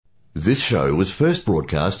This show was first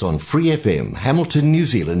broadcast on Free FM, Hamilton, New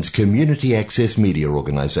Zealand's community access media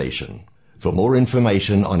organisation. For more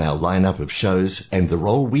information on our lineup of shows and the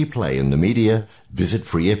role we play in the media, visit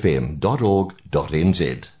freefm.org.nz.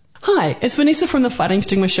 Hi, it's Vanessa from the Fighting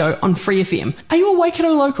Stigma Show on Free FM. Are you a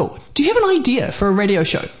Waikato local? Do you have an idea for a radio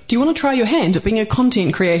show? Do you want to try your hand at being a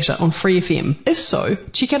content creator on Free FM? If so,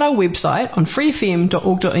 check out our website on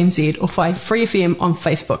freefm.org.nz or find Free FM on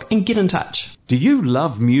Facebook and get in touch. Do you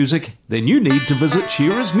love music? Then you need to visit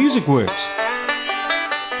Shearer's Music Works.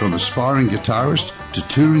 From aspiring guitarist to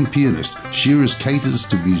touring pianist, Shearer's caters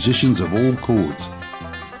to musicians of all chords.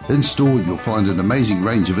 In store, you'll find an amazing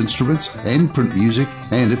range of instruments and print music,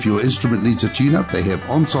 and if your instrument needs a tune-up, they have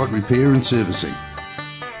on-site repair and servicing.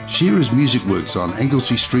 Shearer's Music Works on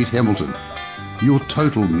Anglesey Street, Hamilton. Your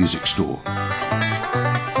total music store.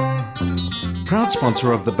 Proud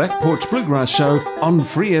sponsor of the Back Porch Bluegrass Show on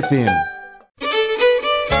Free FM.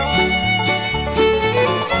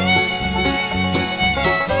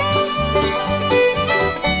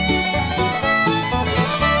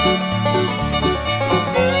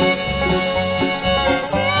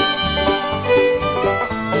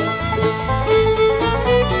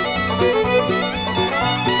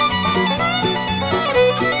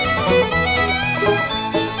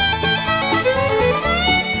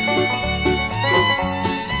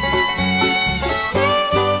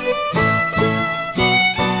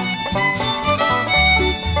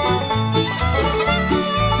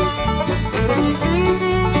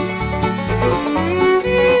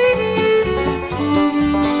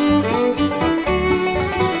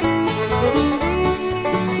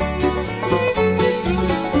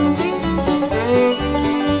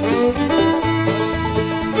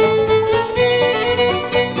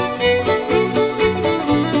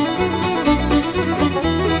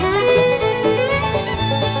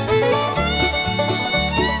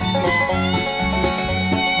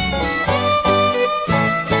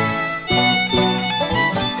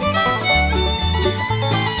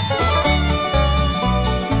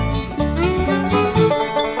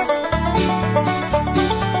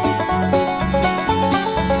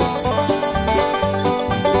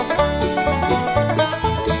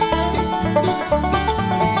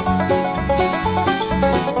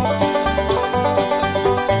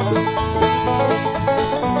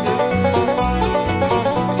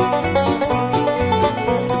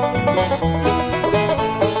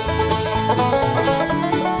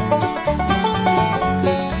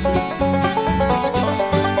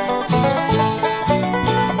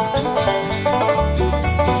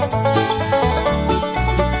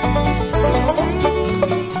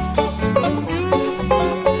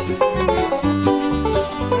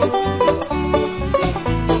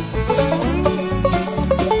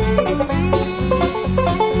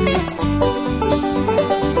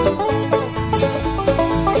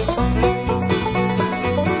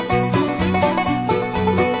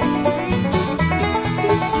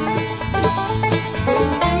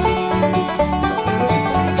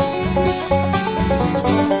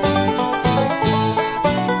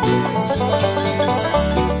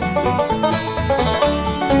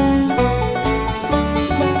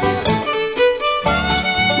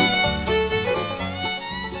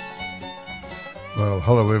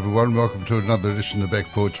 Welcome to another edition of Back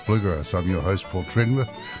Porch Bluegrass. I'm your host, Paul Trenworth.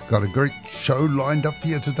 Got a great show lined up for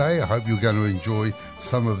you today. I hope you're going to enjoy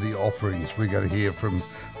some of the offerings. We're going to hear from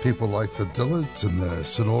people like the Dillards and the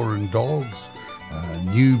Sonoran Dogs,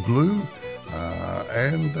 New Blue,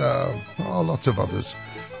 and lots of others.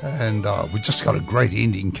 And we've just got a great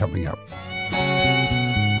ending coming up.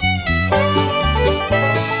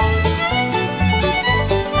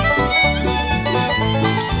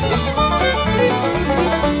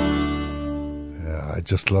 I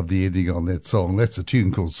just love the ending on that song. That's a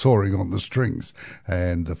tune called Soaring on the Strings.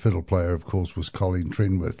 And the fiddle player, of course, was Colleen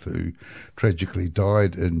Trenworth, who tragically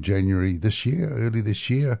died in January early this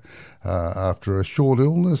year, after a short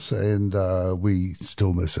illness, and we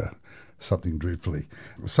still miss her. Something dreadfully.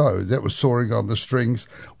 So that was Soaring on the Strings.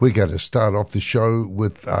 We're going to start off the show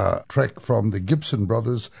with a track from the Gibson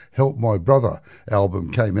Brothers' Help My Brother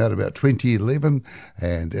album. Came out about 2011,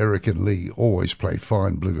 and Eric and Lee always play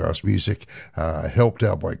fine bluegrass music, helped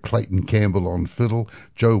out by Clayton Campbell on fiddle,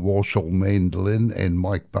 Joe Walsh on mandolin, and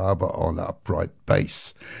Mike Barber on upright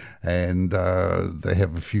bass. And they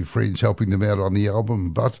have a few friends helping them out on the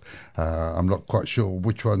album, but I'm not quite sure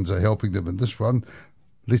which ones are helping them in this one.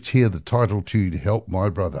 Let's hear the title tune, Help My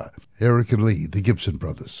Brother. Eric and Lee, the Gibson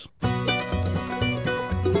Brothers.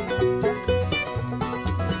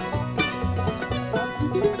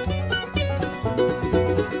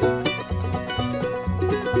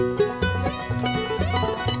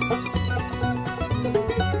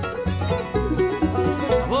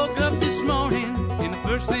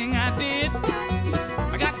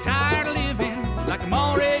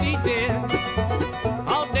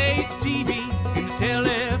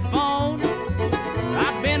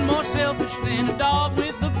 a dog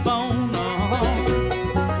with a bone.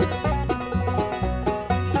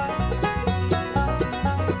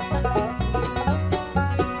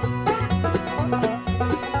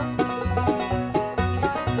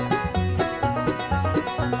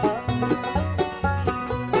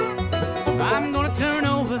 I'm gonna turn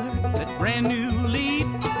over that brand new leaf.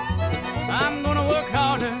 I'm gonna work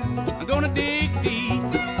harder, I'm gonna dig deep.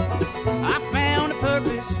 I found a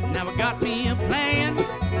purpose, now I got me a plan.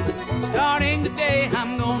 Starting today,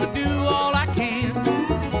 I'm gonna do all I can.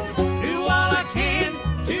 Do all I can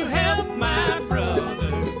to help my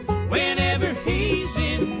brother whenever he's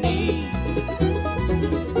in need.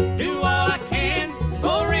 Do all I can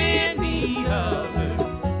for any other,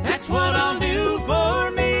 that's what I'll do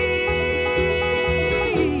for me.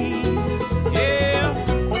 Yeah.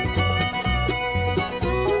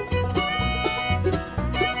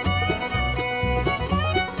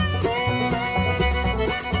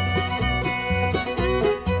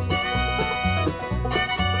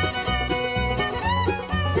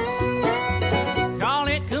 Call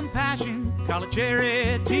it compassion, call it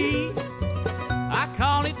charity. I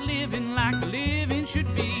call it living like living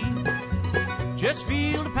should be. Just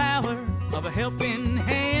feel the power of a helping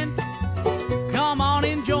hand. Come on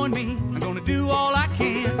and join me, I'm gonna do all I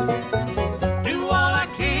can. Do all I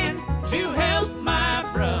can to help my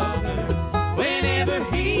brother whenever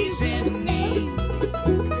he's in need.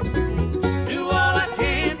 Do all I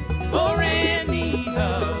can for any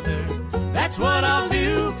other, that's what I'll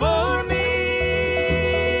do for me.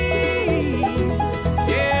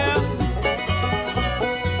 Yeah.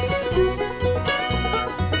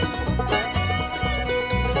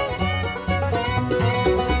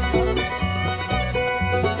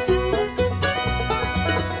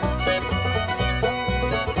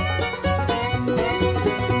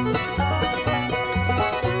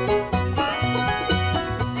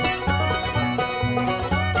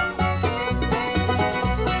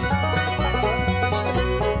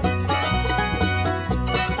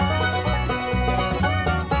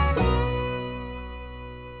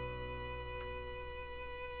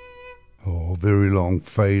 Oh, very long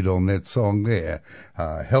fade on that song there.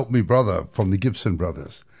 Help Me Brother from the Gibson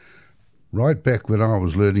Brothers. Right back when I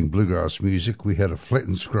was learning bluegrass music, we had a Flatt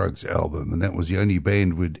 & Scruggs album, and that was the only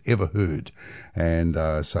band we'd ever heard. And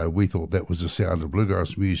so we thought that was the sound of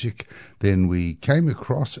bluegrass music. Then we came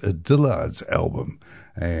across a Dillard's album,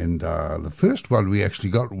 and the first one we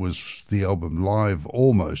actually got was the album Live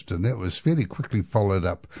Almost, and that was fairly quickly followed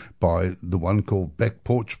up by the one called Back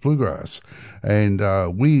Porch Bluegrass. And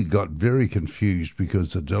we got very confused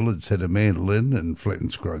because the Dillards had a mandolin and Flatt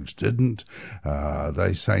 & Scruggs didn't.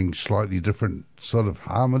 They sang slightly different sort of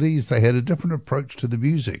harmonies. They had a different approach to the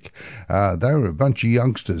music. They were a bunch of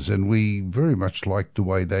youngsters, and we very much liked the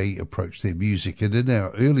way they approached their music. And in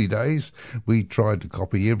our early days, we tried to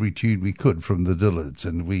copy every tune we could from the Dillards,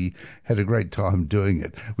 and we had a great time doing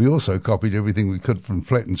it. We also copied everything we could from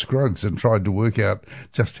Flatt & Scruggs and tried to work out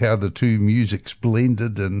just how the two musics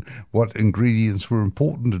blended and what ingredients were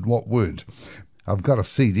important and what weren't. I've got a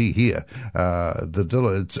CD here, the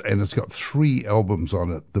Dillards, and it's got 3 albums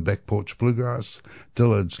on it, the Back Porch Bluegrass,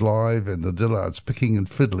 Dillards Live, and the Dillards Picking and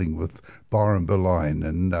Fiddling with Byron Berline.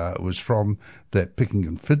 And it was from that Picking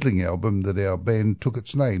and Fiddling album that our band took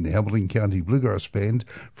its name, the Hamilton County Bluegrass Band,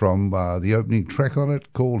 from the opening track on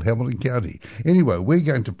it called Hamilton County. Anyway, we're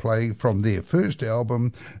going to play from their first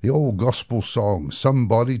album, the old gospel song,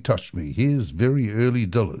 Somebody Touched Me. Here's very early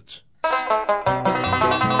Dillards.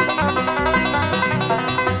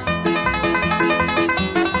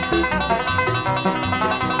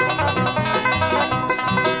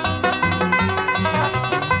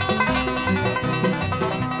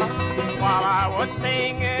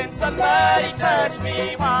 Somebody touched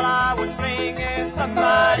me while I was singing.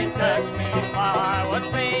 Somebody touched me while I was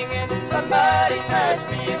singing. Somebody touched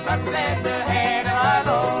me. It must have been the hand of our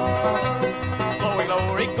Lord. Glory,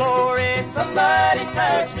 glory, glory. Somebody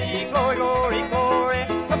touched me. Glory, glory, glory.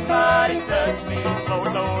 Somebody touched me.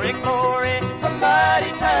 Glory, glory, glory.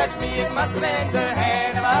 Somebody touched me. It must have been the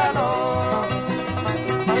hand of our Lord.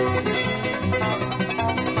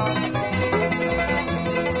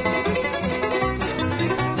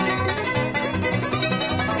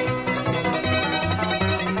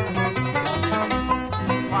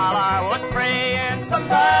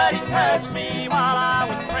 Somebody touched me while I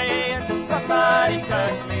was praying. Somebody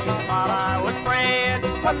touched me while I was praying.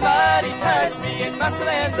 Somebody touched me. It must have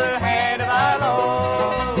been the hand of our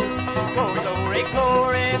Lord. Glory, glory,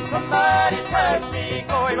 glory. Somebody touched me.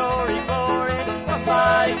 Glory, glory, glory.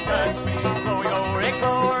 Somebody touched me. Glory, glory,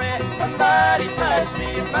 glory. Somebody touched me.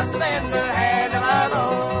 It must have been the hand of our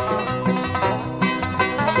Lord.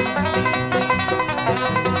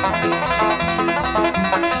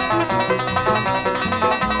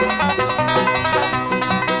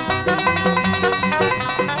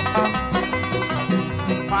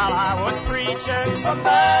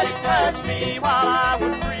 somebody touched me while I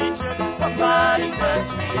was preaching. Somebody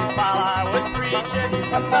touched me while I was preaching.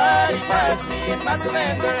 Somebody touched me, it must have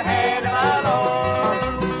been the hand of our Lord.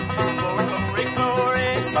 Glory, glory, glory,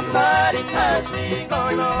 somebody touched me.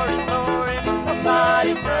 Glory, glory, glory,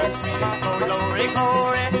 somebody touched me. Glory, glory,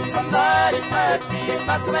 glory, somebody touched me, it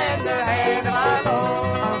must have been the hand of our Lord.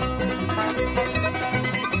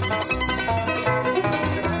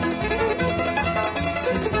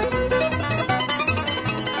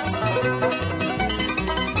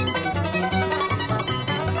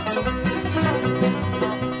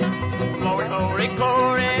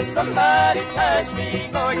 Somebody touch me,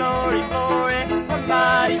 glory, glory, glory.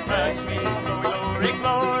 Somebody touch me, glory, glory,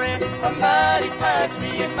 glory. Somebody touch me,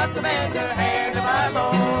 it must have been the hand of our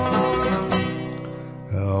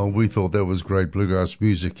Lord. We thought that was great bluegrass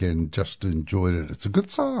music and just enjoyed it. It's a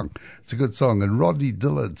good song. It's a good song. And Rodney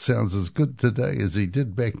Dillard sounds as good today as he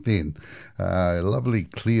did back then. Lovely,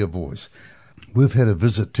 clear voice. We've had a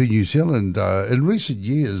visit to New Zealand in recent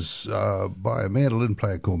years by a mandolin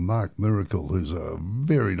player called Mark Miracle, who's a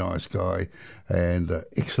very nice guy and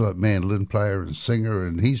excellent mandolin player and singer,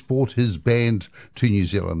 and he's brought his band to New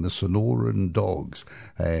Zealand, the Sonoran Dogs,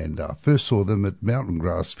 and first saw them at Mountain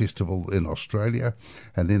Grass Festival in Australia,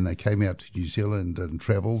 and then they came out to New Zealand and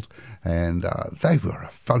travelled, and they were a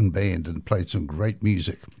fun band and played some great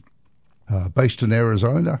music. Based in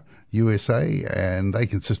Arizona, USA, and they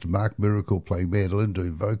consist of Mark Miracle playing mandolin,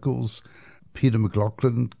 doing vocals, Peter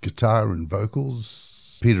McLaughlin, guitar and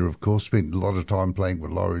vocals. Peter, of course, spent a lot of time playing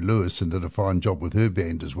with Laurie Lewis and did a fine job with her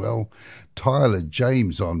band as well. Tyler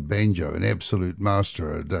James on banjo, an absolute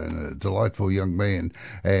master, a delightful young man.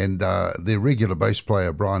 And their regular bass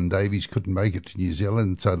player, Brian Davies, couldn't make it to New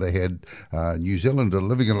Zealand, so they had New Zealander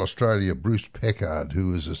living in Australia, Bruce Packard,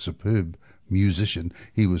 who is a superb musician.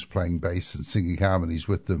 He was playing bass and singing harmonies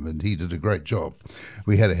with them, and he did a great job.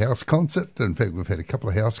 We had a house concert. In fact, we've had a couple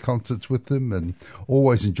of house concerts with them, and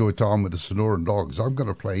always enjoy time with the Sonoran Dogs. I'm going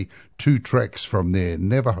to play 2 tracks from their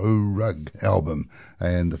Navajo Rug album,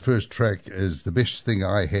 and the first track is The Best Thing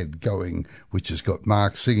I Had Going, which has got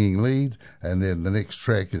Mark singing lead, and then the next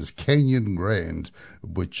track is Canyon Grand,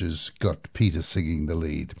 which has got Peter singing the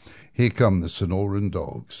lead. Here come the Sonoran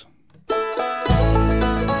Dogs.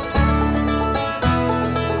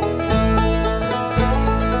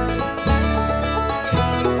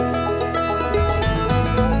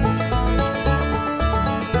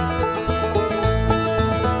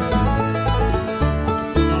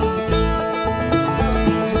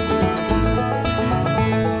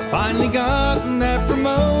 Gotten that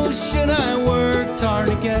promotion I worked hard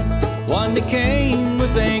to get, one that came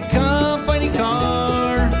with a company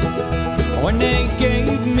car. When they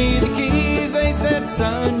gave me the keys, they said,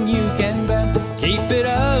 son, you can bet, keep it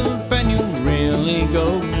up and you'll really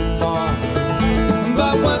go far.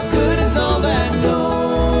 But what good is all that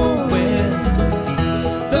knowing?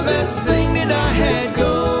 The best thing that I had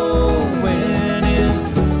going is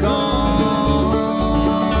gone.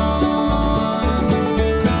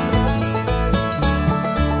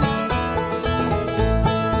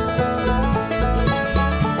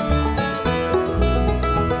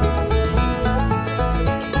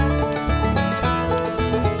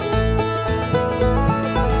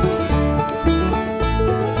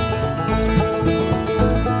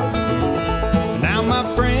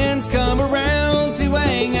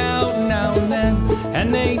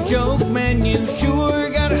 And they joke, man, you sure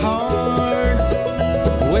got it hard.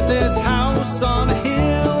 With this house on a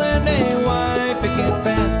hill and a white picket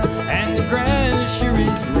fence, and the grass sure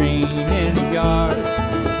is green in the yard.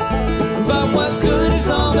 But what good is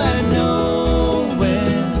all that knowing?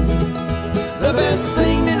 The best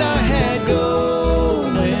thing that I had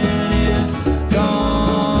going is gone.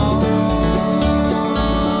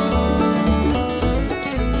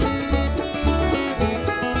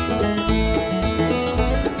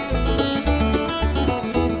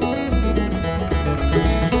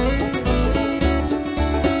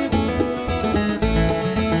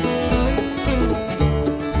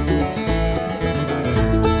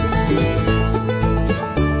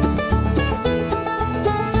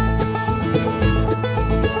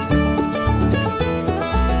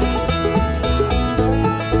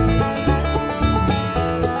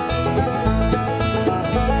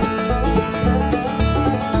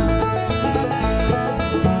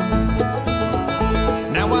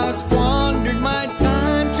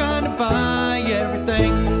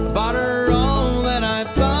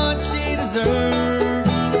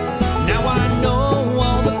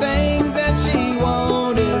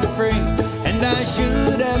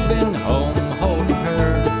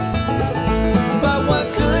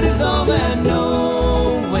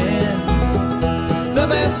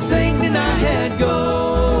 best thing that I had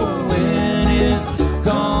going is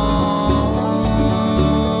gone,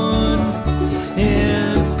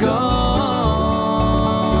 is gone.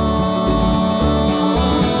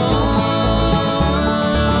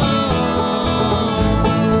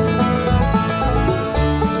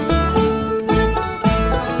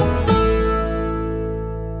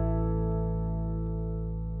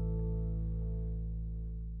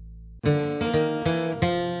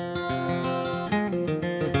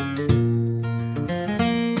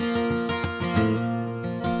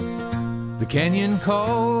 The canyon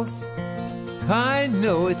calls, I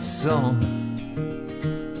know its song.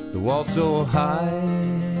 The wall so high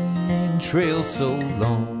and trail so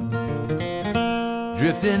long,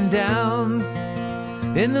 drifting down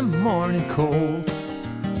in the morning cold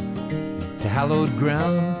to hallowed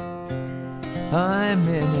ground, I'm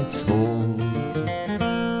in its hold.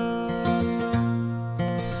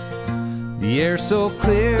 The air so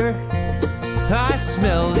clear, I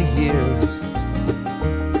smell the years.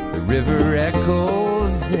 The river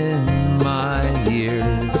echoes in my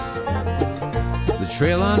ears. The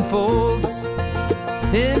trail unfolds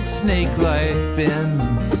in snake-like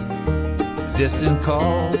bends, distant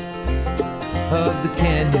calls of the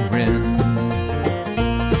canyon wren.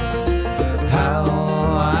 How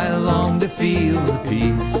I long to feel the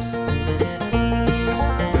peace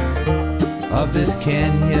of this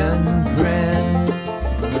canyon grand.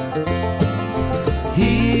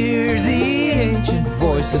 Hear the ancient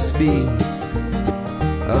voices speak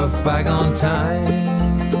of bygone time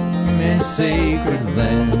in sacred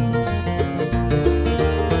land.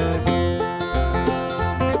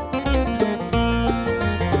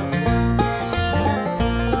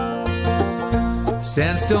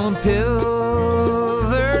 Sandstone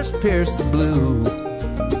pillars pierce the blue,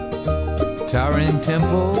 towering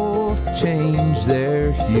temples change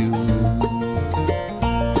their hue.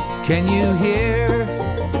 Can you hear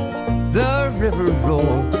the river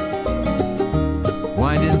roar,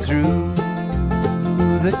 winding through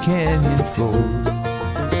the canyon floor?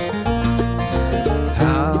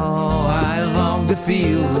 How I long to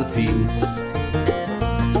feel the peace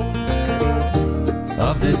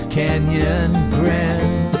of this canyon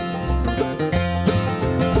grand.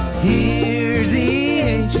 Hear the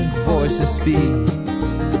ancient voices speak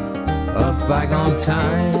of bygone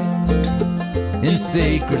time in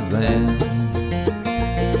sacred land.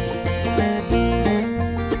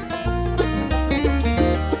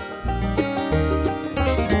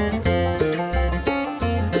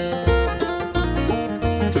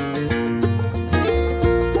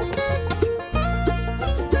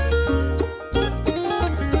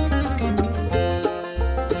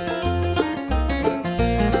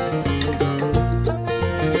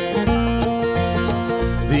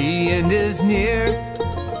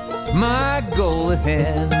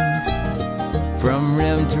 From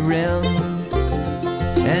rim to rim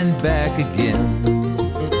and back again.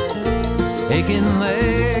 Aching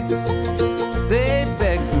legs, they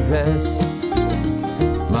beg for rest.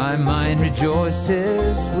 My mind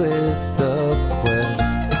rejoices with the quest.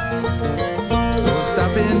 So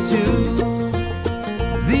stop into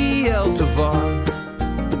the El Tovar,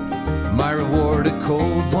 my reward a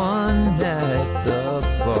cold one at the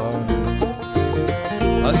bar.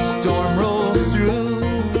 A storm rolls through,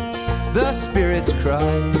 the spirits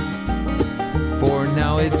cry, for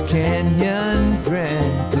now it's canyon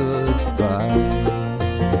grand goodbye.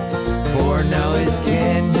 For now it's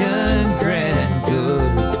canyon grand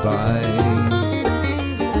goodbye.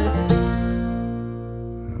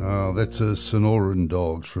 That's a Sonoran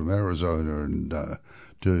Dogs from Arizona, and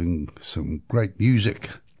doing some great music.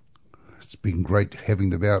 It's been great having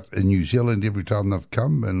them out in New Zealand every time they've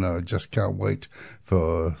come, and I just can't wait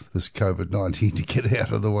for this COVID-19 to get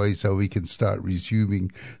out of the way so we can start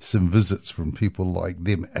resuming some visits from people like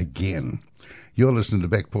them again. You're listening to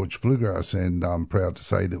Back Porch Bluegrass, and I'm proud to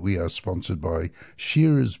say that we are sponsored by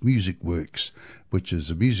Shearer's Music Works, which is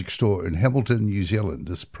a music store in Hamilton, New Zealand.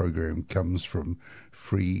 This program comes from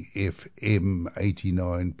Free FM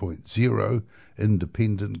 89.0,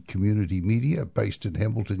 independent community media based in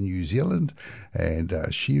Hamilton, New Zealand, and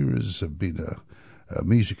Shearer's have been a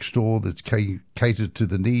music store that's catered to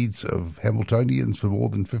the needs of Hamiltonians for more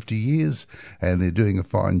than 50 years, and they're doing a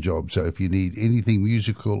fine job. So if you need anything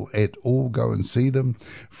musical at all, go and see them,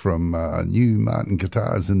 from new Martin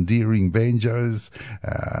guitars and Deering banjos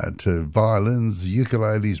to violins,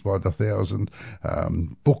 ukuleles by the thousand,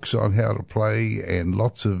 books on how to play, and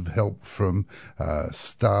lots of help from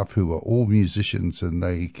staff who are all musicians, and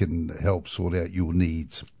they can help sort out your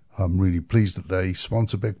needs. I'm really pleased that they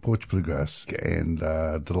sponsor Back Porch Bluegrass, and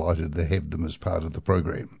delighted to have them as part of the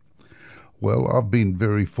program. Well, I've been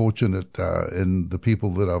very fortunate in the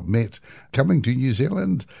people that I've met coming to New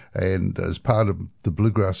Zealand and as part of the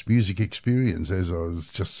bluegrass music experience, as I was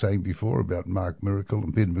just saying before about Mark Miracle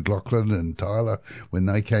and Ben McLaughlin and Tyler when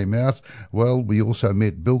they came out. Well, we also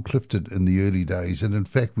met Bill Clifton in the early days, and in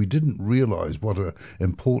fact we didn't realise what an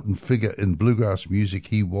important figure in bluegrass music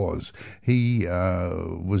he was. He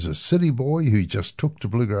was a city boy who just took to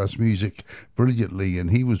bluegrass music brilliantly, and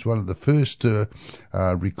he was one of the first to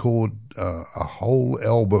record a whole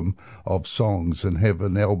album of songs and have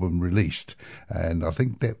an album released. And I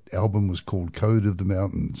think that album was called Code of the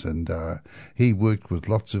Mountains, and he worked with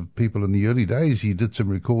lots of people in the early days. He did some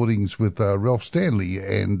recordings with Ralph Stanley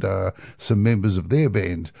and some members of their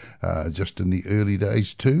band just in the early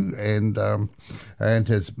days too, and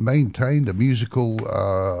has maintained a musical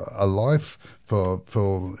a life for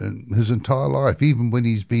his entire life, even when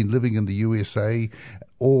he's been living in the USA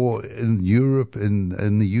or in Europe,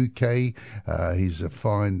 in the UK. He's a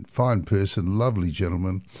fine person, lovely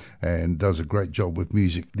gentleman, and does a great job with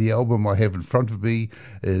music. The album I have in front of me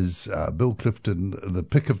is Bill Clifton, The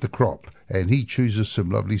Pick of the Crop, and he chooses some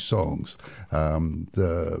lovely songs.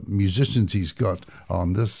 The musicians he's got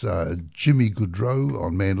on this, Jimmy Goodrow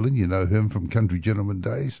on mandolin, you know him from Country Gentleman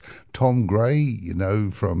days, Tom Gray, you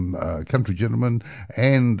know from Country Gentleman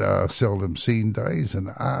and Seldom Seen days,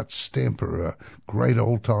 and Art Stamper, a great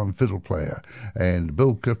old-time fiddle player. And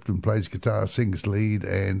Bill Clifton plays guitar, sings lead,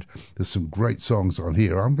 and there's some great songs on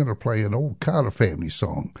here. I'm going to play an old Carter family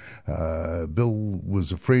song. Bill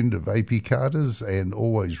was a friend of A.P. Carter's and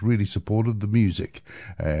always really supported the music.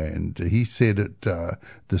 And he said it,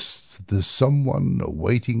 There's Someone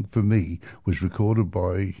Waiting for Me was recorded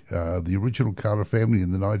by the original Carter family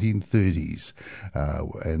in the 1930s.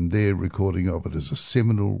 And their recording of it is a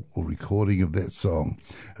seminal recording of that song.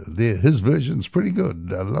 His version's pretty good.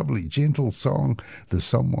 A lovely, gentle song, There's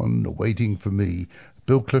Someone Waiting for Me.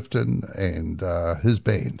 Bill Clifton and his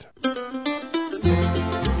band.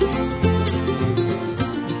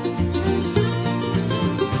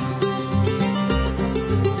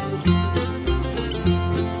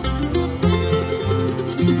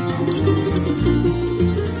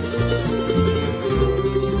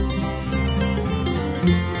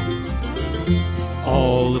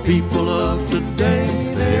 All the people of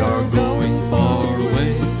today, they are going far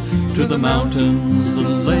away to the mountains, the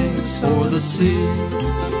lakes, or the sea.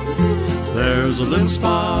 There's a little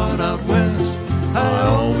spot out west I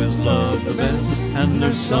always love the best, and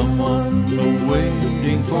there's someone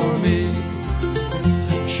waiting for me.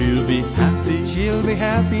 She'll be happy, she'll be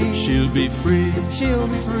happy, she'll be free, she'll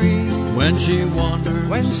be free when she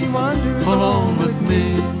wanders along with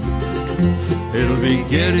me. It'll be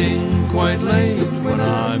getting quite late when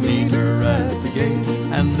I meet her at the gate,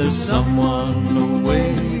 and there's someone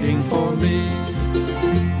waiting for me.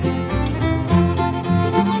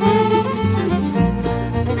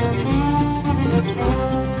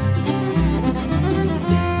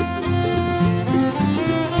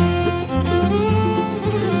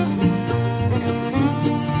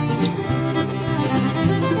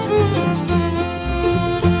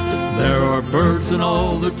 Birds in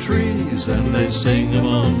all the trees, and they sing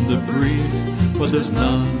among the breeze, but there's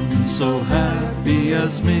none so happy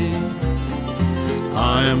as me.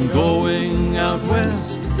 I am going out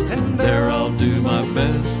west, and there I'll do my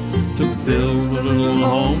best to build a little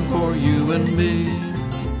home for you and me.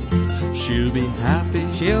 She'll be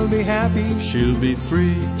happy, she'll be happy, she'll be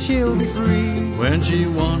free, she'll be free when she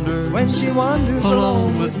wanders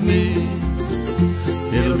along with me.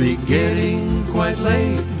 It'll be getting quite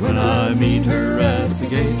late when I meet her at the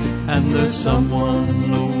gate, and there's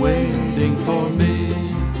someone waiting for me.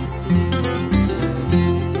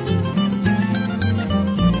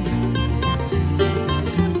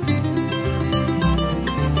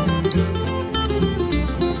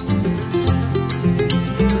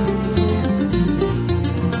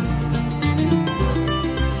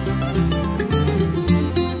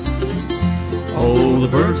 Oh, the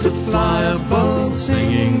birds that fly above,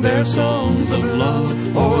 singing their songs of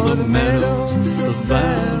love, o'er the meadows, the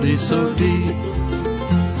valleys so deep.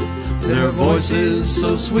 Their voices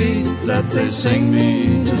so sweet that they sing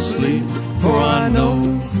me to sleep, for I know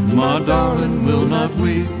my darling will not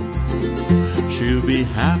weep. She'll be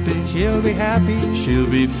happy, she'll be happy, she'll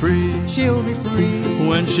be free, she'll be free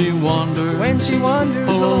when she wanders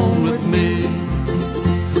along with me.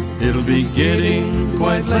 It'll be getting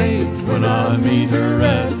quite late when I meet her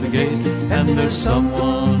at the gate, and there's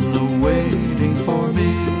someone waiting for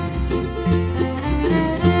me.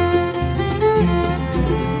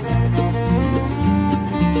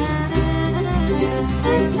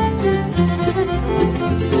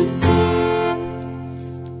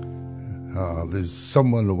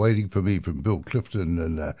 Someone Waiting for Me from Bill Clifton,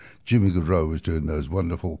 and Jimmy Goodrow was doing those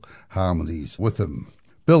wonderful harmonies with him.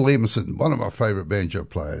 Bill Emerson, one of my favourite banjo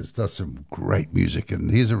players, does some great music, and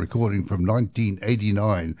here's a recording from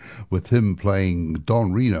 1989 with him playing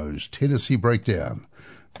Don Reno's Tennessee Breakdown.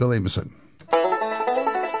 Bill Emerson.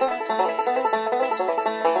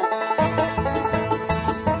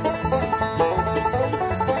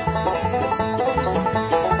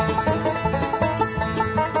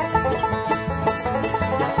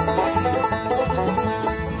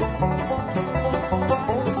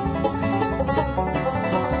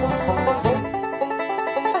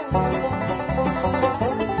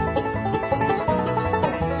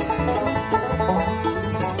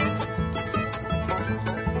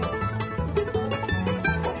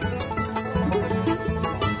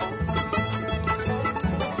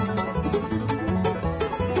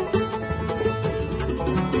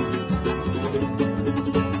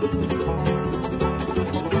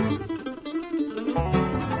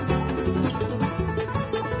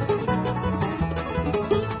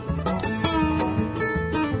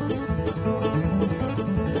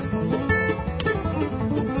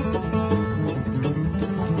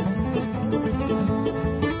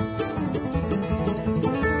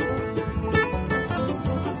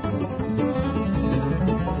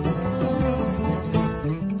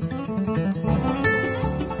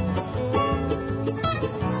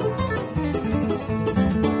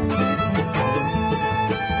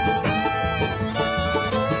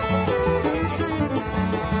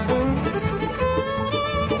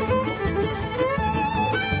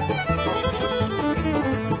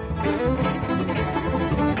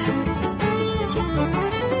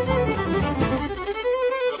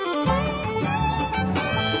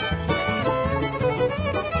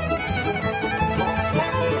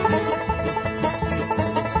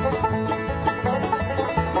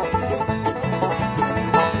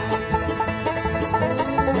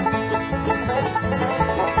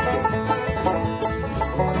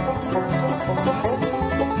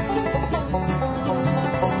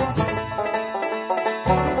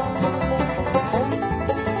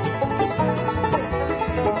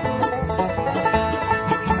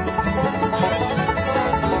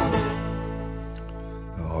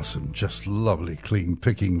 Just lovely clean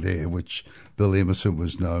picking there, which Bill Emerson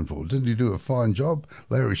was known for. Didn't he do a fine job?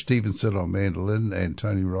 Larry Stevenson on mandolin and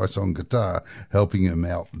Tony Rice on guitar, helping him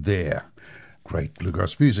out there. Great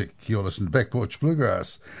bluegrass music. You're listening to Back Porch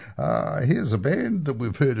Bluegrass. Here's a band that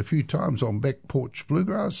we've heard a few times on Back Porch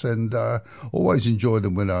Bluegrass, and always enjoy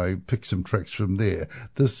them when I pick some tracks from there.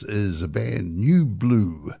 This is a band, New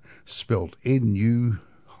Blue, spelt N-U-B-L-U.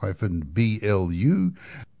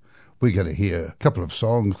 We're going to hear a couple of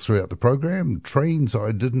songs throughout the program. Trains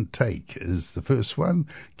I Didn't Take is the first one.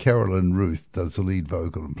 Carolyn Ruth does the lead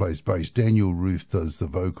vocal and plays bass. Daniel Ruth does the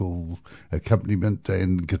vocal accompaniment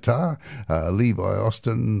and guitar. Levi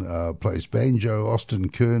Austin plays banjo. Austin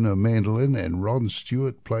Kerner mandolin, and Ron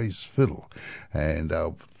Stewart plays fiddle. And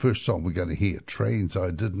our first song we're going to hear, Trains I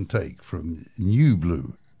Didn't Take, from New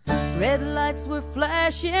Blue. Red lights were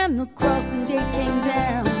flashing, the crossing gate came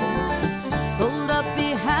down. Pulled up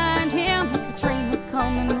behind him as the train was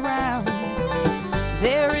coming around.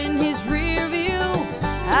 There in his rear view,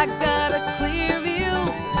 I got a clear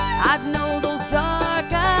view. I'd know those dark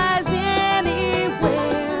eyes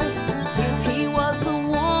anywhere. He was the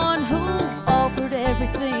one who offered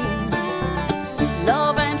everything.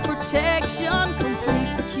 Love and protection,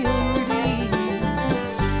 complete security.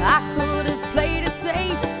 I could have played it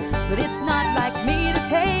safe, but it's not like me to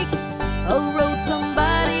take a road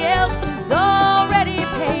somebody else has already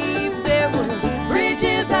paved. There were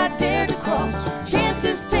bridges I dared to cross,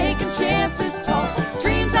 chances taken, chances tossed,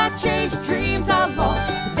 dreams I chased, dreams I lost.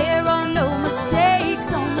 But there are no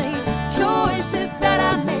mistakes, only choices that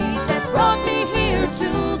I made that brought me here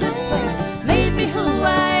to this place, made me who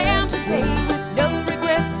I am today, with no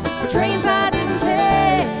regrets for trains I didn't take.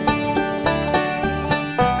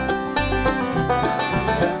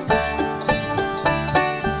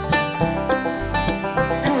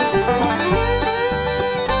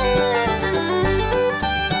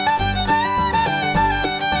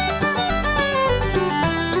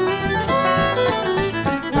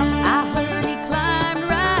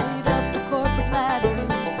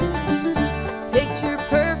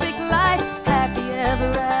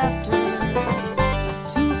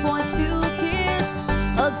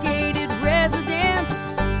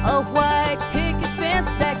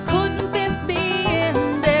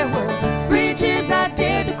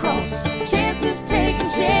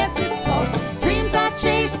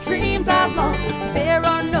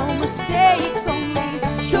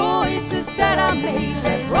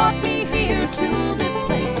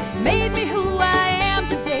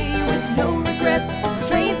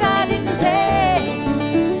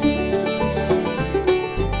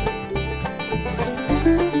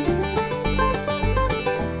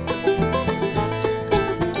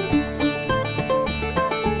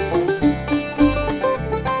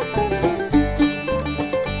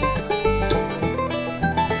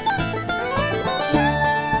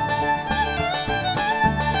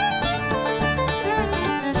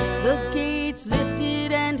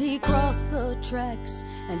 tracks,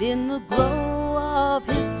 and in the glow of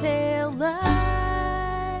his tail lights,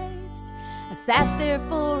 I sat there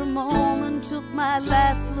for a moment, took my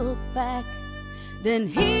last look back. Then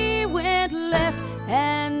he went left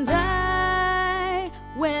and I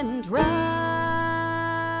went right.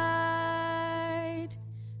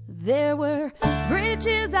 There were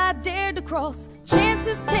bridges I dared to cross,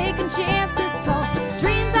 chances taken, chances tossed,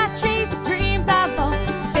 dreams I chased, dreams I lost.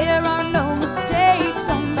 There are no mistakes,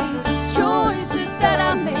 only choices that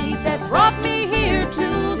I made that brought me here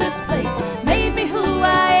to this place, made me who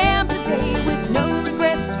I am today, with no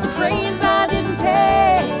regrets for trains I didn't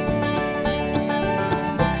take,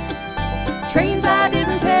 trains I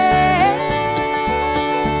didn't take.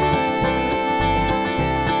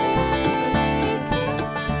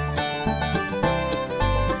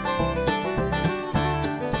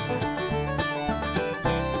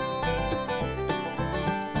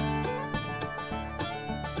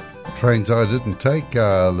 Trains I Didn't Take,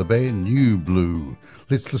 the band New Blue.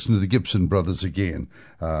 Let's listen to the Gibson Brothers again,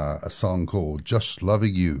 a song called Just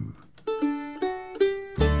Loving You.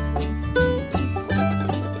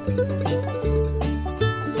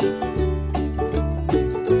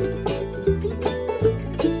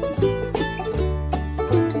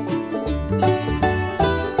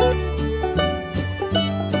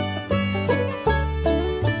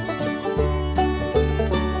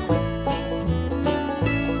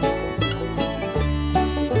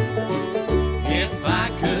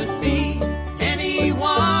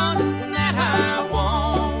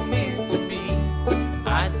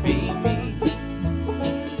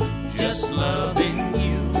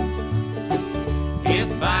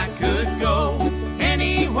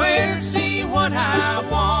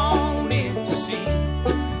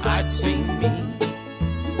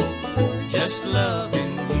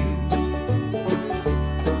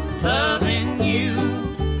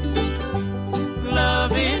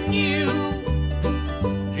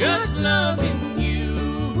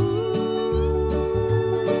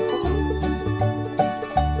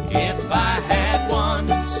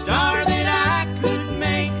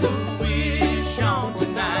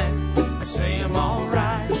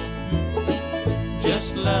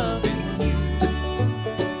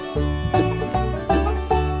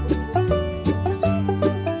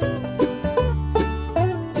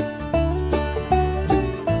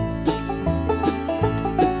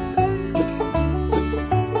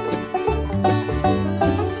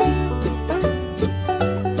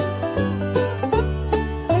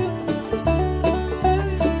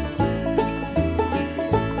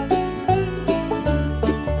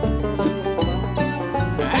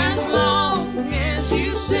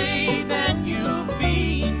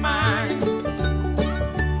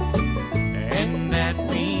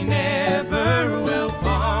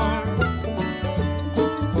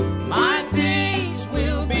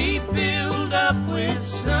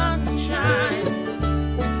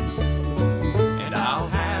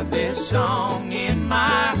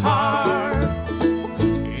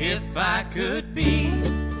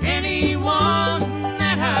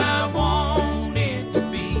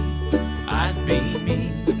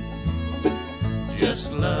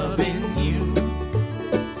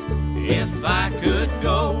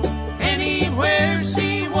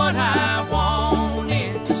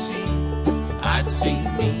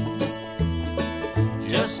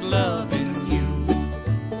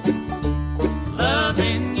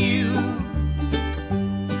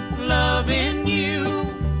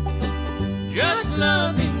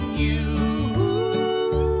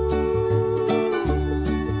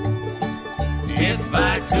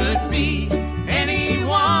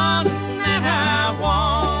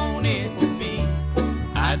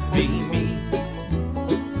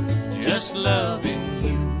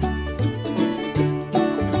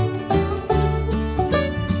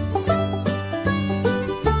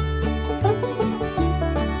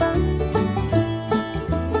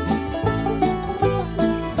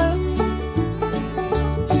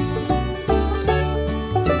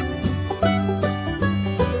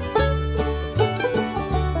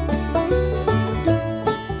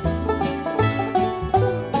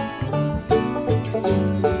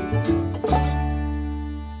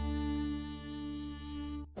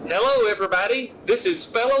 This is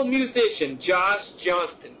fellow musician Josh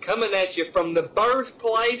Johnston coming at you from the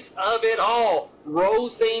birthplace of it all,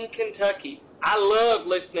 Rosine, Kentucky. I love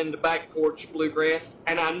listening to Back Porch Bluegrass,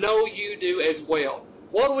 and I know you do as well.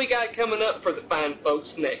 What do we got coming up for the fine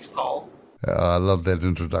folks next, Paul? I love that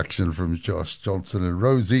introduction from Josh Johnson in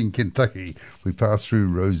Rosine, Kentucky. We passed through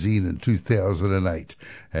Rosine in 2008,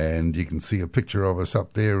 and you can see a picture of us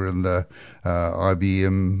up there in the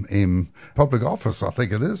IBM public office, I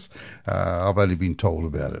think it is. I've only been told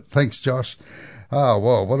about it. Thanks, Josh.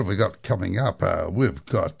 Well, what have we got coming up? We've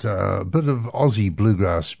got a bit of Aussie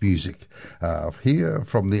bluegrass music. Here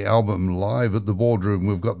from the album Live at the Boardroom,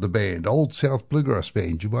 we've got the band, Old South Bluegrass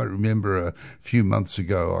Band. You might remember a few months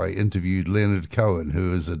ago I interviewed Leonard Cohen,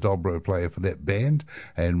 who is a dobro player for that band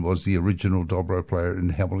and was the original dobro player in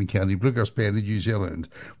Hamilton County Bluegrass Band in New Zealand.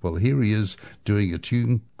 Well, here he is doing a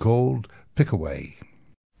tune called Pick Away.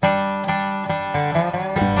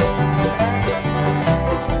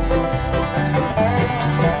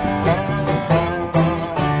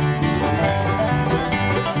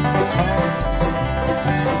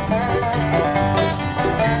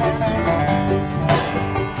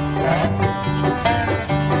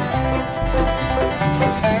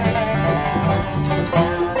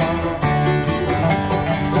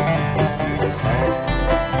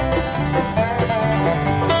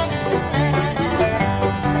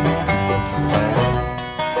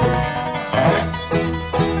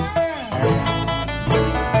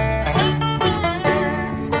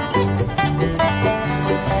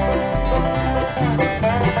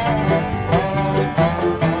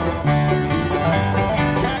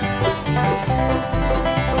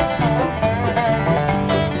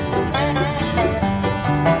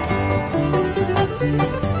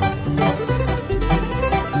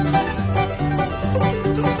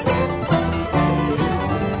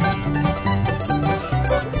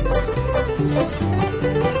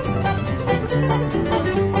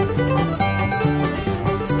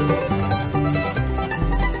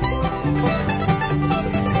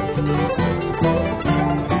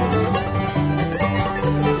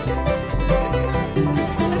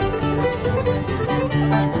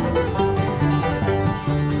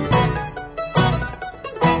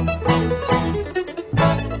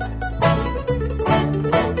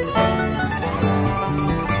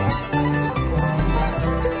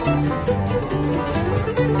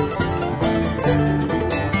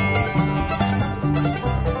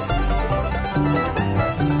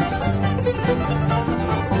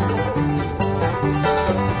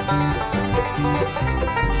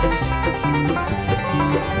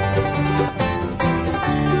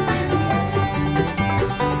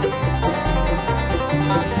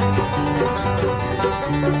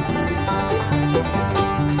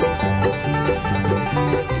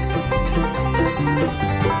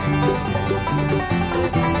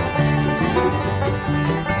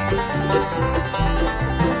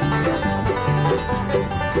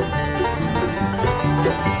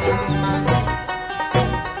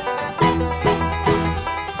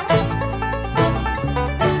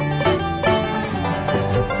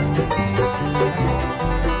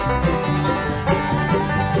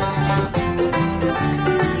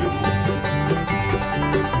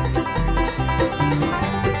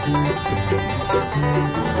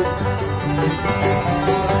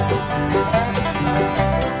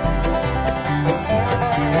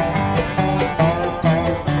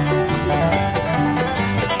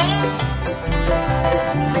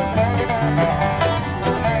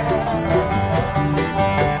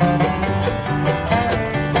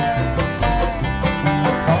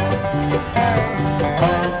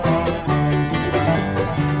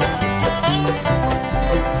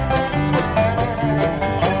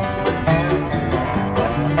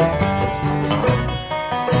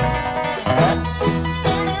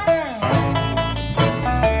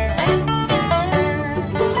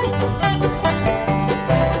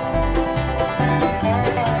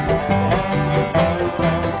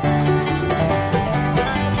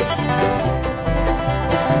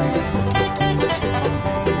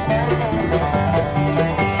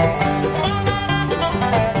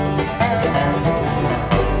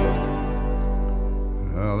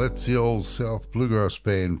 The Old South Bluegrass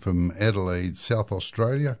Band from Adelaide, South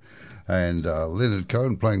Australia, and Leonard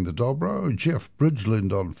Cohen playing the dobro, Jeff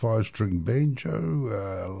Bridgeland on 5-string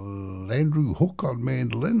banjo, Andrew Hook on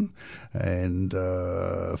mandolin, and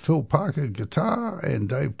Phil Parker guitar, and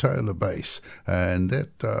Dave Taylor bass. And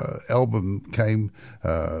that album came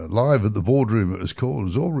Live at the Boardroom, it was called. It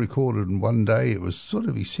was all recorded in one day. It was sort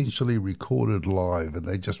of essentially recorded live, and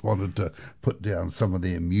they just wanted to put down some of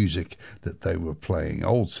their music that they were playing.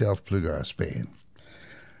 Old South Bluegrass Band.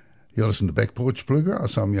 You're listening to Back Porch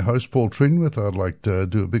Bluegrass. I'm your host, Paul Trinworth. I'd like to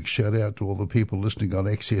do a big shout out to all the people listening on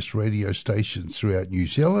access radio stations throughout New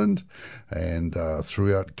Zealand and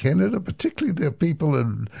throughout Canada, particularly the people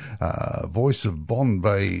in Voice of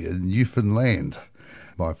Bombay in Newfoundland.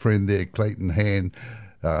 my friend there, Clayton Han,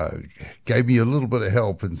 gave me a little bit of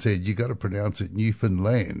help and said, you got to pronounce it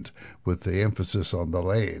Newfoundland with the emphasis on the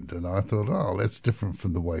land. And I thought, oh, that's different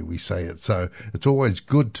from the way we say it. So it's always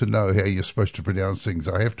good to know how you're supposed to pronounce things.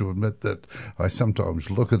 I have to admit that I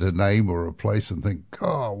sometimes look at a name or a place and think,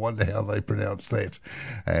 oh, I wonder how they pronounce that.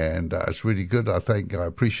 And it's really good. I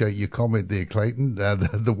appreciate your comment there, Clayton.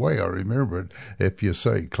 The way I remember it, if you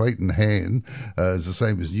say Clayton Han is the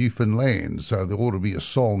same as Newfoundland. So there ought to be a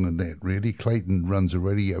song in that, really. Clayton runs a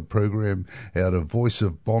radio program out of Voice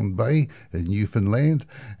of Bombay in Newfoundland,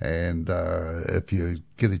 and if you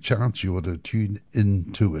get a chance, you ought to tune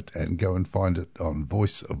into it and go and find it on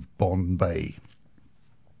Voice of Bombay.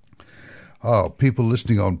 Oh, people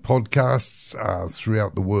listening on podcasts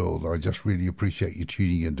throughout the world, I just really appreciate you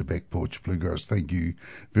tuning into Back Porch Bluegrass. Thank you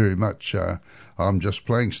very much. I'm just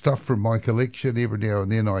playing stuff from my collection. Every now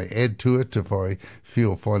and then I add to it. If I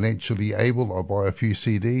feel financially able, I'll buy a few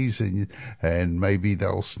CDs and maybe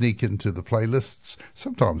they'll sneak into the playlists.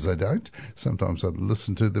 Sometimes they don't. Sometimes I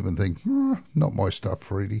listen to them and think, not my stuff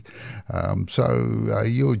really. So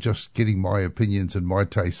you're just getting my opinions and my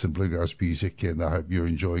tastes in bluegrass music, and I hope you're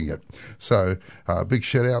enjoying it. So big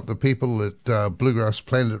shout out to people at Bluegrass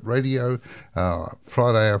Planet Radio,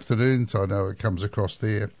 Friday afternoons. I know it comes across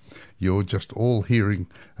there. You're just all hearing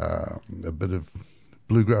a bit of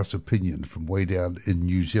bluegrass opinion from way down in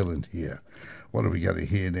New Zealand here. What are we going to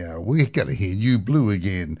hear now? We're going to hear New Blue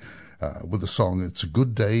again with a song, It's a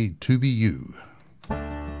Good Day to Be You.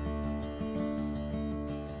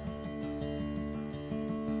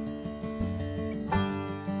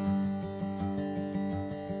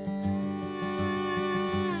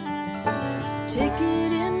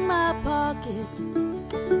 Ticket in my pocket,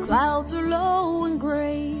 clouds are low and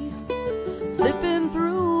gray, flipping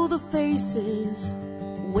through the faces,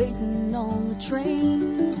 waiting on the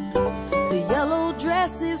train. The yellow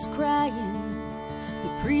dress is crying, the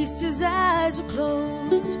priest, his eyes are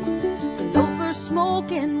closed, the loafer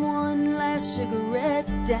smoking one last cigarette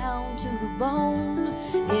down to the bone.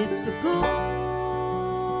 It's a good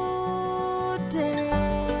day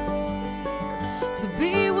to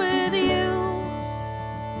be with you.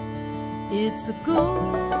 It's a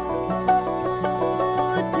good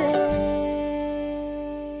day.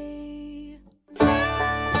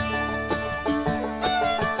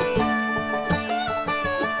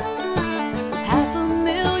 Half a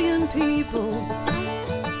million people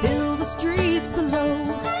fill the streets below.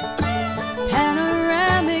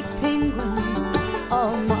 Panoramic penguins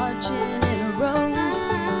all marching in a row,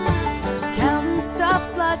 counting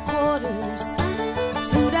stops like quarters,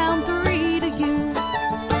 2 down, 3 to you.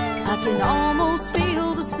 I can almost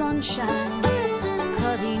feel the sunshine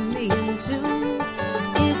cutting me in two.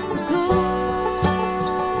 It's a good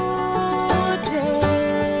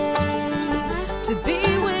day to be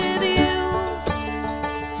with you.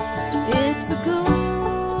 It's a good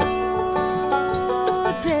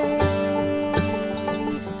day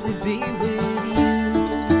to be with you.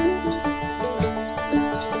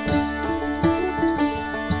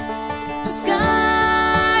 The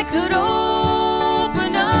sky could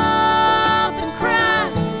open up and cry.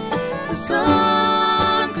 The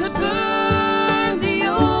sun could burn the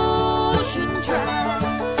ocean dry.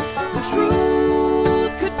 The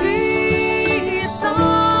truth could be a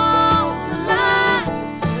song alive,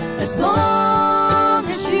 as long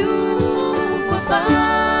as you were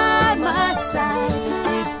by my side.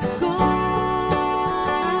 It's a good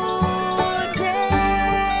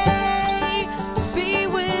day to be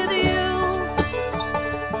with you.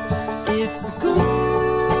 It's a good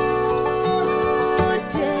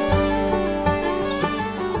day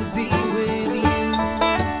to be with you.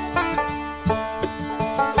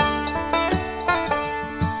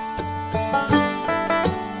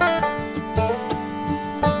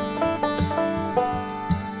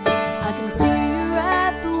 I can see her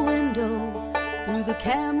at the window through the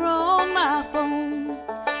camera on my phone.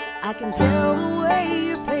 I can tell the way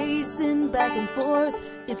you're pacing back and forth.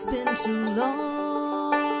 It's been too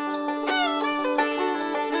long.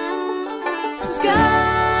 The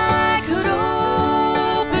sky could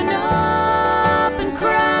open up and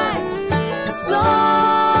cry. The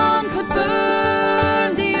sun could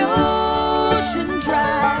burn the ocean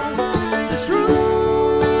dry. The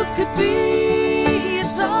truth could be a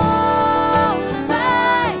song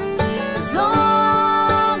alive, as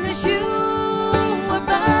long as you were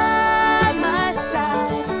by my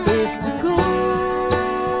side. It's a good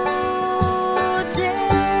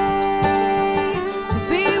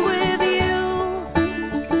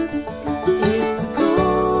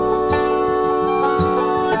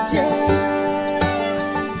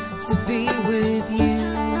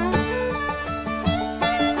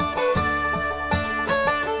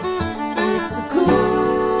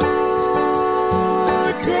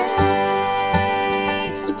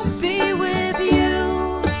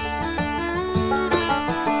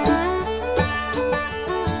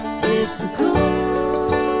It's a good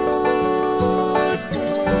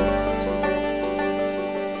day.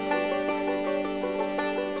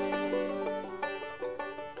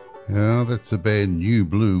 Yeah, that's the band New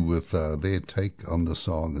Blue with their take on the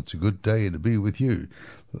song It's a Good Day to Be With You.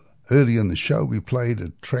 Early in the show, we played a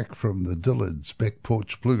track from the Dillards, Back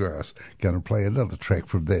Porch Bluegrass. Going to play another track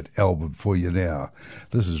from that album for you now.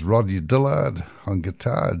 This is Rodney Dillard on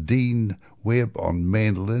guitar, Dean Webb on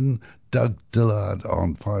mandolin, Doug Dillard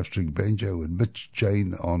on 5-string banjo, and Mitch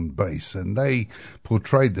Jane on bass. And they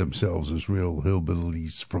portrayed themselves as real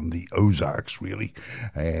hillbillies from the Ozarks, really.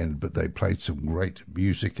 But they played some great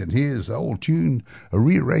music. And here's an old tune, a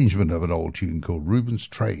rearrangement of an old tune called Reuben's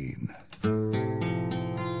Train.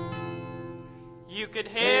 You could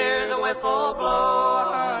hear the whistle blow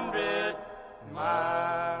 100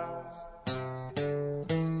 miles.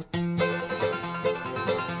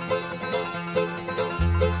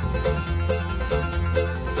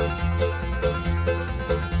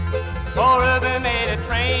 Oh, Reuben made a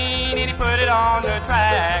train and he put it on the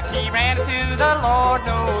track. He ran it to the Lord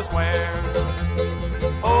knows where.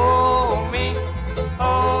 Oh, me,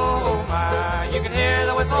 oh, my, you can hear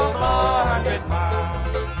the whistle blow 100 miles.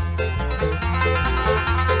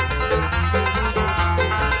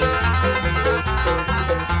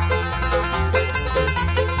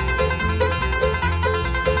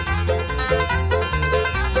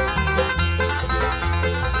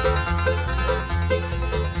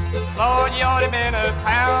 Lord, you ought to been a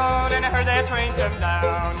town, and I heard that train come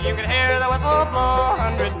down. You could hear the whistle blow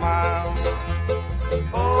 100 miles.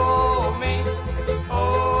 Oh, me,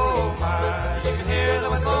 oh, my, you can hear the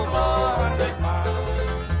whistle blow 100 miles.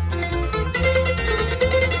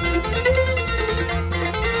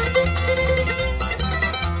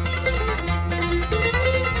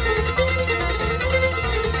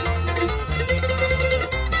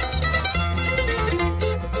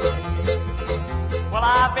 Well,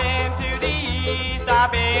 I've been to the east,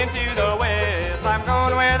 I've been to the west. I'm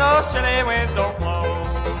going where those chilly winds don't blow.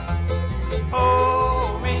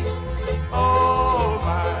 Oh, me, oh,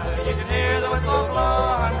 my, you can hear the whistle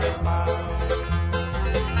blow 100 miles.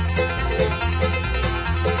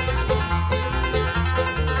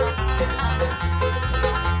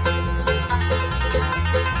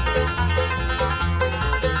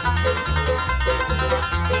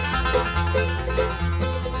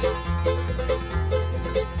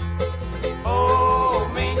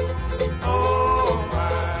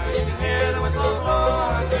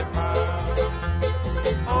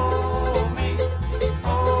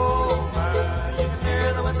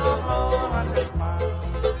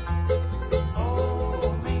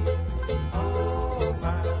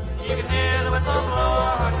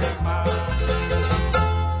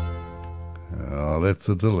 That's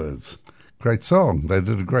the Dillards. Great song. They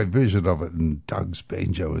did a great version of it, and Doug's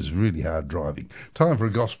banjo is really hard driving. Time for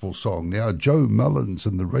a gospel song now. Joe Mullins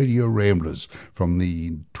and the Radio Ramblers from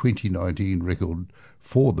the 2019 record,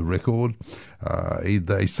 For the Record.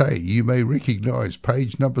 They say you may recognise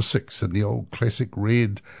page number 6 in the old classic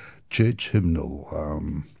red church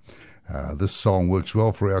hymnal. This song works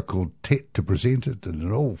well for our quartet to present it in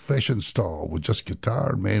an old-fashioned style with just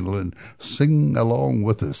guitar and mandolin. Sing along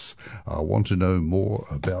with us. I want to know more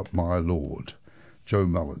about my Lord. Joe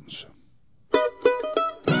Mullins.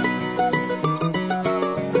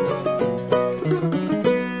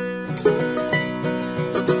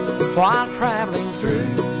 While traveling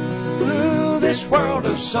through this world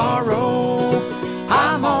of sorrow,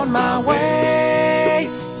 I'm on my way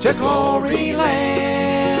to glory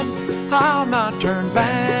land. I'll not turn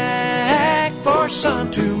back for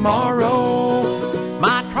sun tomorrow.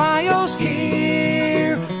 My trials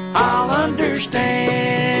here I'll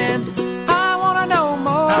understand. I want to know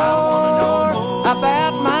more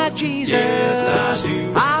about my Jesus. Yes, I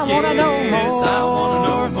do. I want to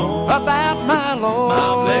know more about my Lord.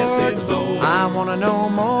 My blessed Lord. I want to know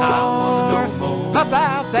more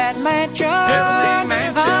about that mansion. Heavenly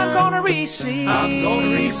mansion. I'm going to receive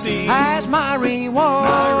as my reward.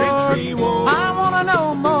 My rich reward. I want to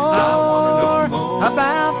know more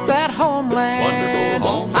about that homeland. Wonderful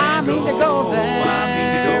homeland. I mean to go there. I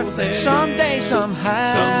mean to go there. Someday, somehow.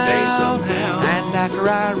 And after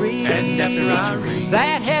I reach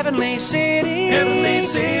that heavenly city,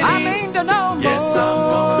 I mean to know more. Yes, I'm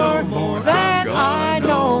gonna know more than I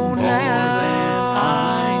know now.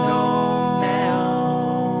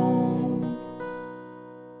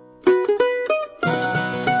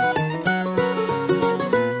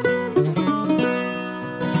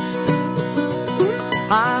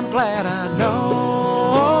 I'm glad I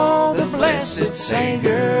know the blessed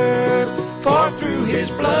Savior, for through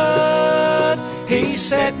His blood He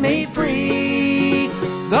set me free.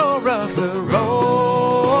 Though rough of the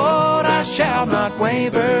road, I shall not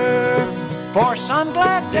waver. For some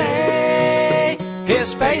glad day,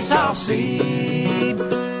 his face I'll see.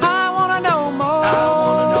 I wanna know more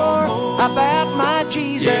about my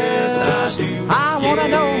Jesus. Yes, I do. I wanna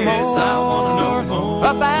know I wanna know more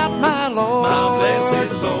about my Lord. My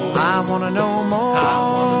blessed Lord. I wanna know more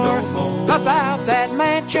about that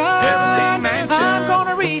mansion. Heavenly mansion. I'm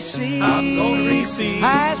gonna receive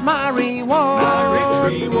as my reward. My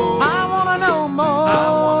rich reward. I wanna know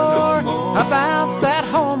more about that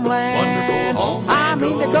homeland. Wonderful homeland. I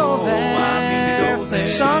mean to go there. I mean to go there.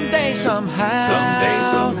 Someday, somehow. Someday,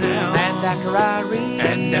 somehow. And after I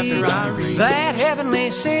reach that heavenly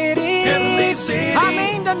city, I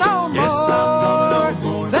mean to know more. Yes, I'm gonna know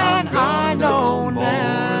more than I know more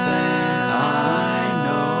now.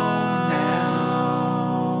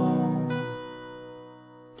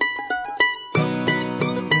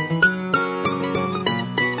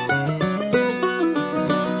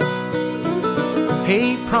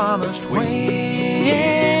 He promised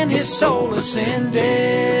when his soul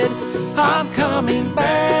ascended, I'm coming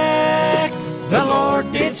back, the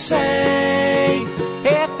Lord did say.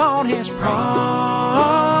 If on his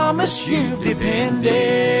promise you've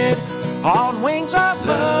depended, on wings of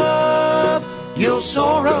love you'll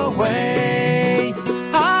soar away.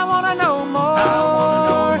 I wanna know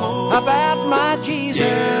more about my Jesus.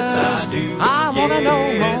 Yes, I do. I wanna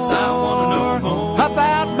know more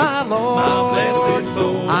about my Lord. My blessed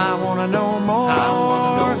Lord. I wanna know more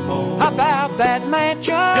about that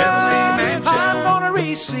mansion. Heavenly mansion. I'm gonna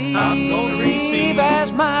receive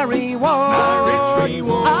as my reward. My rich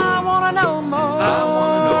reward. I wanna know more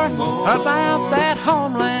about that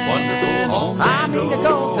homeland. Wonderful homeland. I need to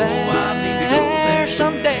go there. I need to go there.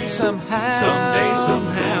 Someday, somehow. Someday,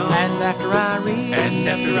 somehow. And after I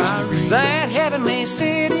reach that heavenly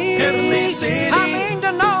city, I mean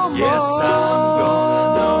to know more. Yes, I'm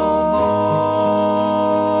gonna know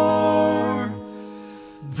more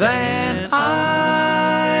than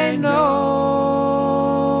I know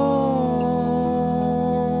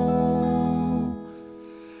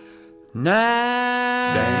now.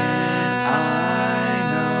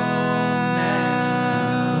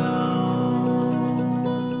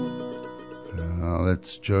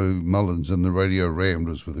 That's Joe Mullins and the Radio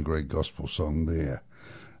Ramblers with a great gospel song there.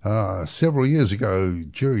 Several years ago,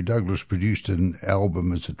 Jerry Douglas produced an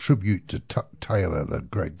album as a tribute to Tut Taylor, the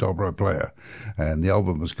great dobro player, and the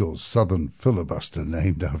album was called Southern Filibuster,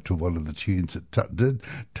 named after one of the tunes that Tut did.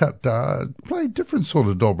 Tut played different sort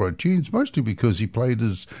of dobro tunes, mostly because he played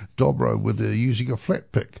his dobro using a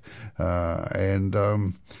flat pick, and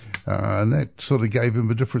that sort of gave him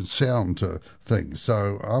a different sound to things.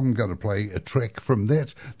 So I'm going to play a track from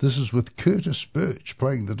that. This is with Curtis Birch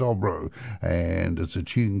playing the dobro, and it's a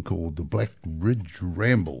tune called The Black Ridge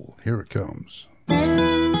Ramble. Here it comes.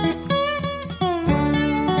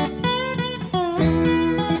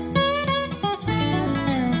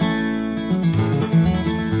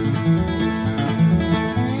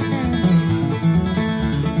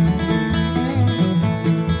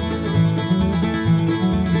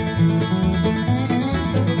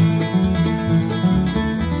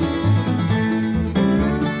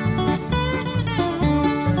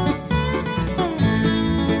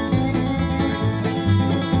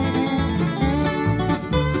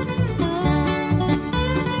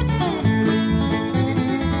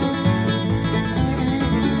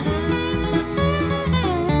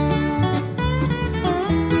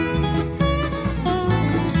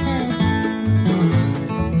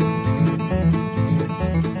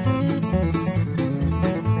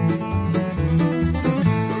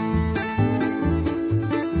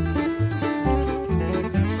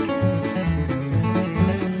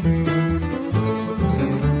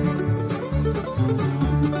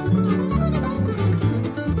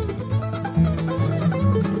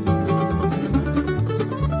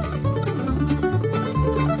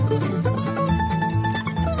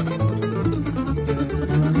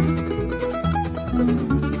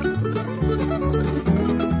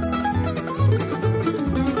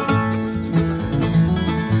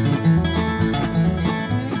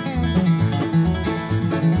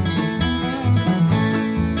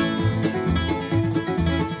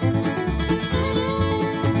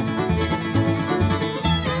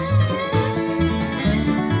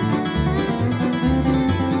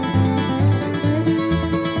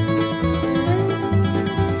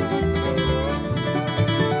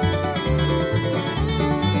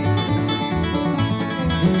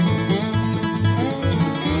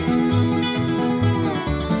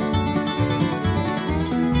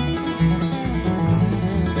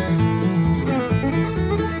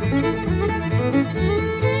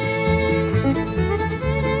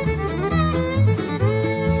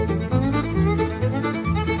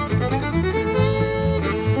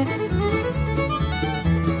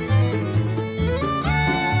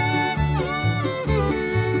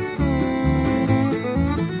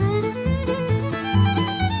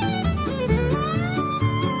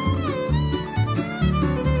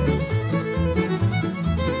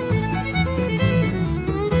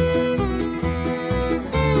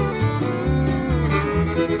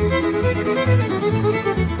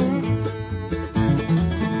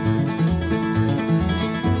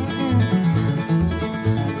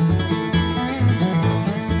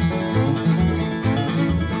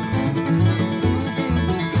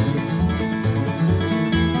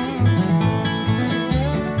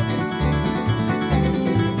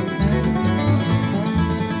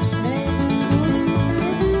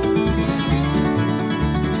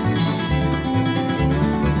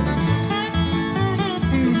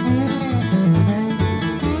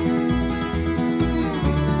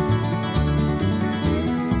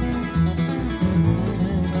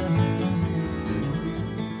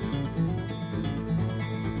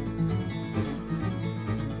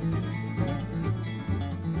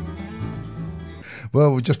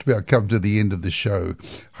 Well, we've just about come to the end of the show.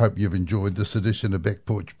 Hope you've enjoyed this edition of Back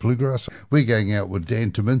Porch Bluegrass. We're going out with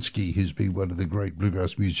Dan Tominski, who's been one of the great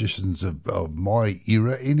bluegrass musicians of my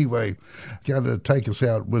era. Anyway, going to take us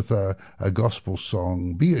out with a gospel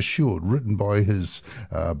song, Be Assured, written by his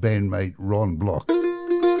bandmate Ron Block.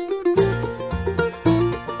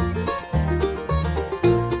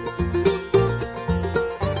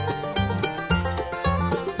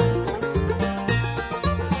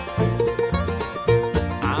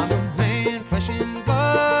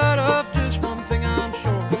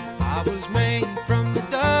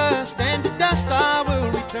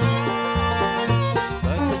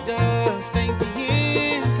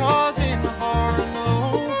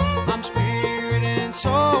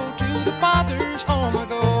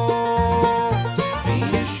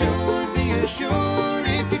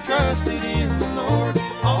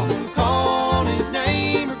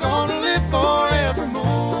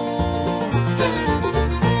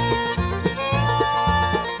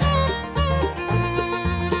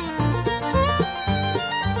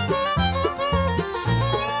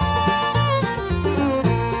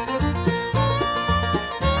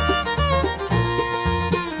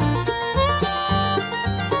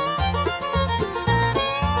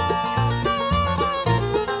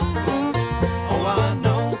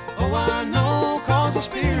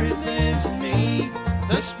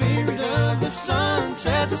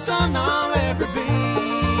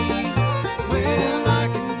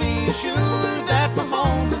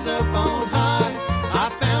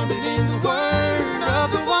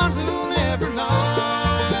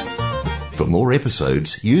 For more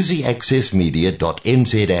episodes, use the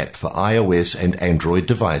accessmedia.nz app for iOS and Android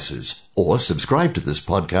devices, or subscribe to this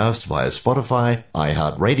podcast via Spotify,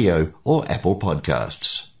 iHeartRadio, or Apple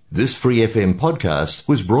Podcasts. This Free FM podcast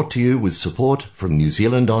was brought to you with support from New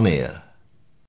Zealand On Air.